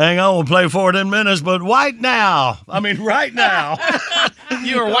 Hang on, we'll play for it in minutes, but right now,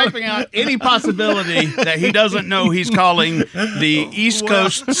 you are wiping out any possibility that he doesn't know he's calling the East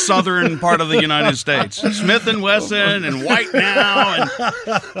Coast southern part of the United States. Smith & Wesson and White Now.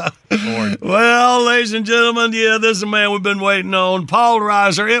 Lord. Well, ladies and gentlemen, yeah, this is a man we've been waiting on, Paul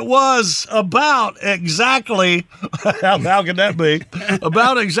Reiser. It was about exactly, how could that be?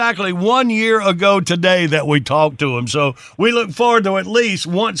 About exactly 1 year ago today that we talked to him. So we look forward to at least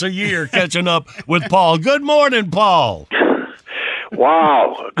once a year catching up with Paul. Good morning, Paul.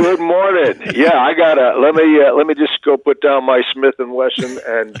 Wow. Good morning. Yeah, I gotta let me just go put down my Smith & Wesson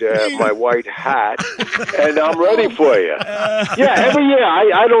and my white hat, and I'm ready for you. Yeah, every year.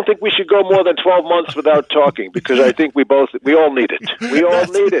 I don't think we should go more than 12 months without talking because I think we all need it. We all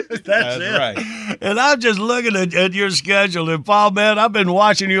need it. That's it. Right. And I'm just looking at your schedule, and Paul, man, I've been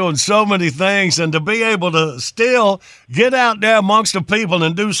watching you on so many things, and to be able to still get out there amongst the people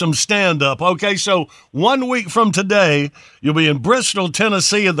and do some stand-up. Okay, so 1 week from today, you'll be in Bristol,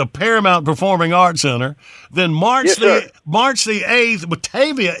 Tennessee at the Paramount Performing Arts Center. Then March the 8th,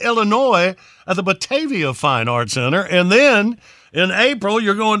 Batavia, Illinois at the Batavia Fine Arts Center. And then in April,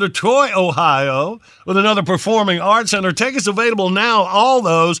 you're going to Troy, Ohio with another Performing Arts Center. Tickets available now, all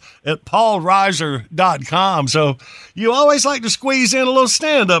those at paulreiser.com. So you always like to squeeze in a little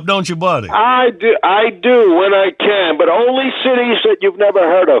stand-up, don't you, buddy? I do when I can, but only cities that you've never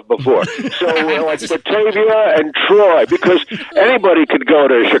heard of before. So like Batavia and Troy, because anybody could go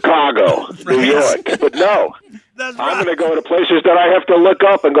to Chicago, New York, but no. I'm going to go to places that I have to look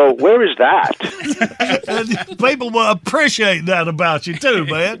up and go, where is that? People will appreciate that about you, too,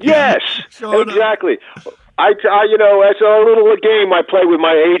 man. Yes, exactly. It's a little game I play with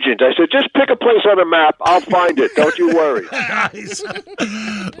my agent. I said, just pick a place on the map. I'll find it. Don't you worry. Nice.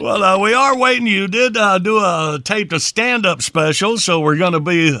 Well, we are waiting. You did do a taped a stand-up special, so we're going to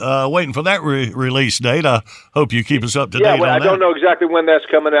be waiting for that release date. I hope you keep us up to date on that. I don't know exactly when that's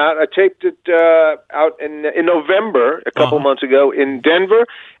coming out. I taped it out in November, a couple months ago in Denver,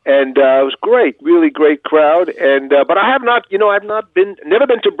 and it was great, really great crowd. And but I have not, never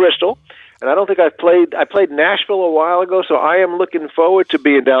been to Bristol. And I don't think I played Nashville a while ago, so I am looking forward to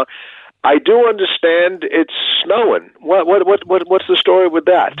being down. I do understand it's snowing. What's the story with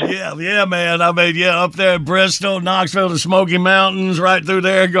that? Yeah, man. I mean, up there in Bristol, Knoxville, the Smoky Mountains, right through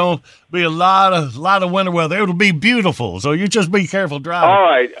there, going to be a lot of winter weather. It'll be beautiful, so you just be careful driving. All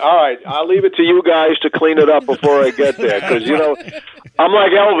right. I'll leave it to you guys to clean it up before I get there, because I'm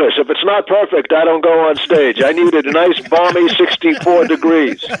like Elvis. If it's not perfect, I don't go on stage. I need a nice, balmy 64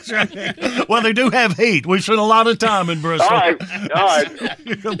 degrees. That's right. Well, they do have heat. We've spent a lot of time in Bristol. All right.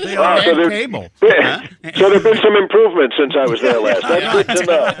 So there have been some improvements since I was there last. That's good to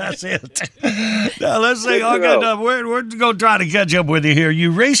know. That's it. Now, let's see. Okay, we're going to try to catch up with you here.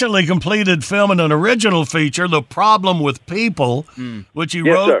 You recently completed filming an original feature, The Problem with People, which you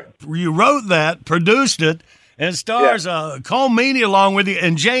wrote. Sir. You wrote that, produced it, and stars Cole Meany along with you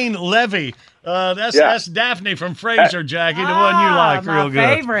and Jane Levy. That's Daphne from Frasier, Jackie, the one you like real good.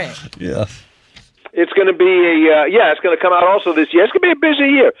 My favorite. Yeah. It's going to be it's going to come out also this year. It's going to be a busy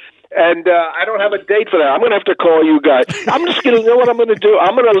year. And I don't have a date for that. I'm going to have to call you guys. I'm just going to know what I'm going to do.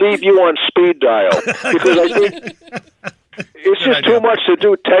 I'm going to leave you on speed dial because I think it's just too much to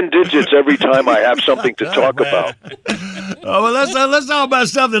do 10 digits every time I have something to talk about. Well, let's talk about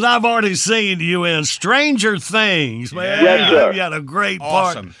stuff that I've already seen you in. Stranger Things, man. Yes, sir. You had a great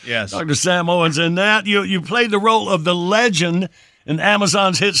part. Awesome. Yes. Dr. Sam Owens in that. You played the role of the legend in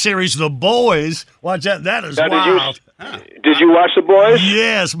Amazon's hit series, The Boys. Watch that. That is wild. Did you watch The Boys?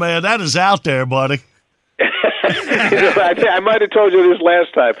 Yes, man. That is out there, buddy. I might have told you this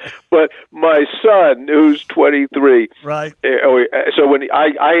last time, but my son, who's 23, right? So when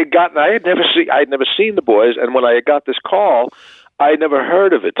I had never seen The Boys, and when I got this call, I had never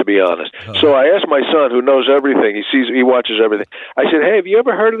heard of it, to be honest. So I asked my son, who knows everything, he watches everything. I said, "Hey, have you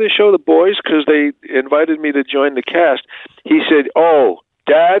ever heard of this show, The Boys?" Because they invited me to join the cast. He said, "Oh,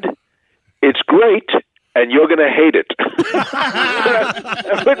 Dad, it's great, and you're going to hate it.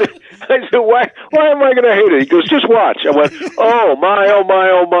 I said, why am I going to hate it? He goes, just watch. I went, oh my.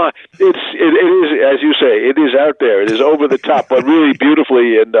 It is, as you say, it is out there. It is over the top, but really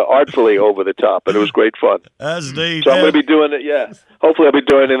beautifully and artfully over the top, and it was great fun. That's neat. So I'm going to be doing it, yeah. Hopefully I'll be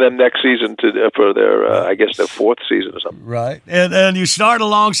doing it in next season for their, I guess, their fourth season or something. Right. And you start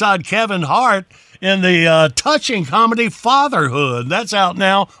alongside Kevin Hart in the touching comedy Fatherhood. That's out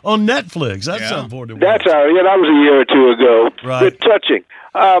now on Netflix. That's something for to watch. That's out. Yeah, that was a year or two ago. Right. The touching.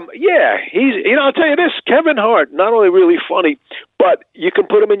 He's. I'll tell you this: Kevin Hart, not only really funny, but you can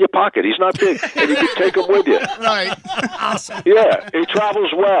put him in your pocket. He's not big, and you can take him with you. Right. Awesome. Yeah, he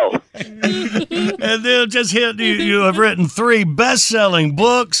travels well. And then just hit you have written 3 best-selling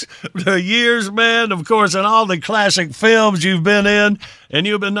books, the years, man, of course, and all the classic films you've been in, and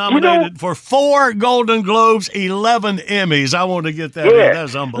you've been nominated for 4 Golden Globes, 11 Emmys. I want to get that in.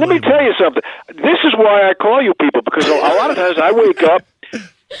 That's unbelievable. Let me tell you something. This is why I call you people, because a lot of times I wake up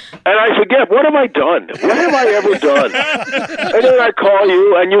and I forget, what have I done? What have I ever done? And then I call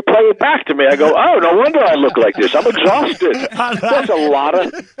you, and you play it back to me. I go, oh, no wonder I look like this. I'm exhausted. That's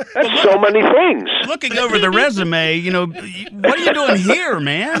so many things. Looking over the resume, what are you doing here,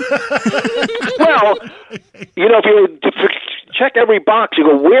 man? Well, if you check every box, you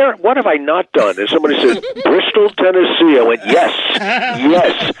go, what have I not done? And somebody says, Bristol, Tennessee. I went, yes,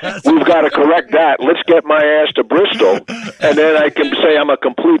 we've got to correct that. Let's get my ass to Bristol, and then I can say I'm a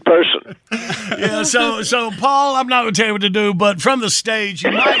complete person. Yeah, so Paul, I'm not going to tell you what to do, but from the stage,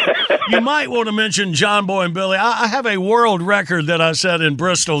 you might want to mention John Boy and Billy. I have a world record that I set in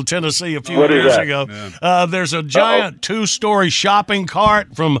Bristol, Tennessee a few years ago. There's a giant 2-story shopping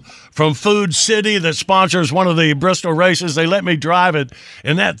cart from Food City that sponsors one of the Bristol races. They let me drive it,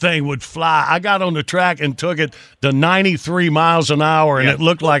 and that thing would fly. I got on the track and took it to 93 miles an hour, and it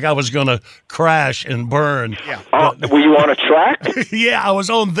looked like I was going to crash and burn. Yeah. Were you on a track? Yeah, I was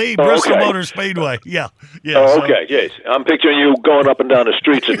on the Bristol Motor Speedway. Yeah. Okay. Yes, I'm picturing you going up and down the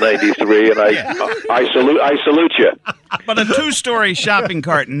streets at 93, and I salute you. But a 2-story shopping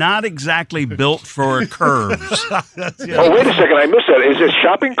cart, not exactly built for curves. Oh, wait a second, I missed that. Is it a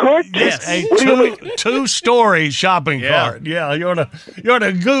shopping cart? Yes, a 2-story shopping cart. Yeah, you ought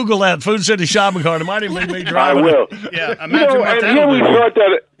to Google that Food City shopping cart. It might even be me driving. I will. Yeah, imagine what and that here we would be. thought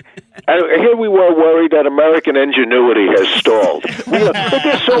that. And here we were worried that American ingenuity has stalled.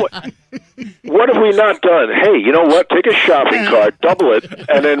 What have we not done? Hey, you know what? Take a shopping cart, double it,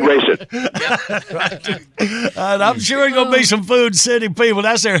 and then race it. And I'm sure there's going to be some Food City people.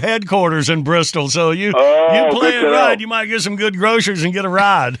 That's their headquarters in Bristol. So you play it right, you might get some good groceries and get a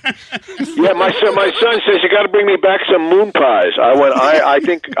ride. Yeah, my son says you got to bring me back some moon pies. I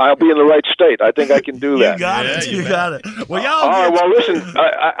think I'll be in the right state. I think I can do that. You got it. Well, y'all. All right. Well, listen.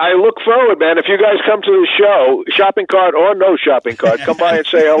 I look forward, man. If you guys come to the show, shopping cart or no shopping cart, come by and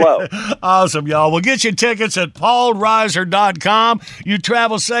say hello. Awesome, y'all. We'll get you tickets at paulreiser.com. You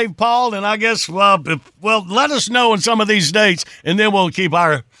travel safe, Paul, and I guess, let us know on some of these dates, and then we'll keep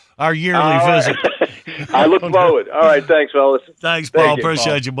our yearly visit. I look forward. All right, thanks, fellas. Thanks, Paul.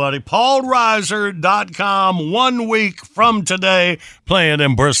 Appreciate you, buddy. paulreiser.com, 1 week from today, playing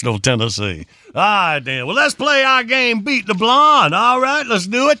in Bristol, Tennessee. All right, Dan. Well, let's play our game, Beat the Blonde. All right, let's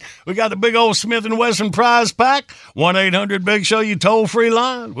do it. We got the big old Smith & Wesson prize pack. 1-800-BIG-SHOW, you toll-free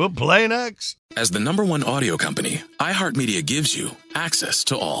line. We'll play next. As the #1 audio company, iHeartMedia gives you access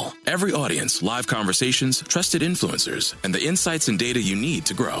to all. Every audience, live conversations, trusted influencers, and the insights and data you need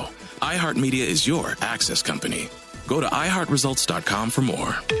to grow. iHeartMedia is your access company. Go to iHeartResults.com for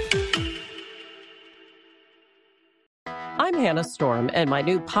more. I'm Hannah Storm, and my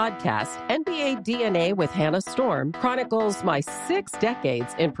new podcast, NBA DNA with Hannah Storm, chronicles my 6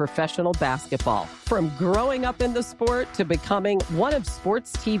 decades in professional basketball. From growing up in the sport to becoming one of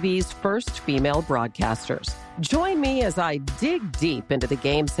sports TV's first female broadcasters. Join me as I dig deep into the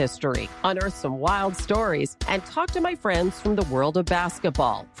game's history, unearth some wild stories, and talk to my friends from the world of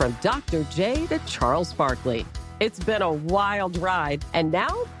basketball, from Dr. J to Charles Barkley. It's been a wild ride, and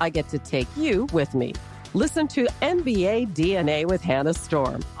now I get to take you with me. Listen to NBA DNA with Hannah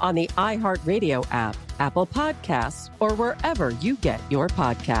Storm on the iHeartRadio app, Apple Podcasts, or wherever you get your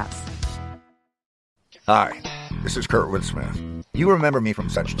podcasts. Hi, this is Kurtwood Smith. You remember me from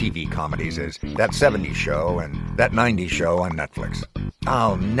such TV comedies as That 70s Show and That 90s Show on Netflix.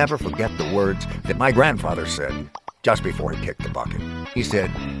 I'll never forget the words that my grandfather said just before he kicked the bucket. He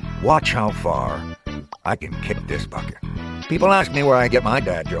said, "Watch how far I can kick this bucket." People ask me where I get my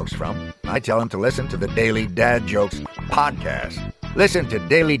dad jokes from. I tell them to listen to the Daily Dad Jokes podcast. Listen to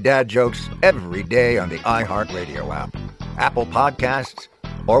Daily Dad Jokes every day on the iHeartRadio app, Apple Podcasts,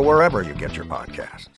 or wherever you get your podcasts.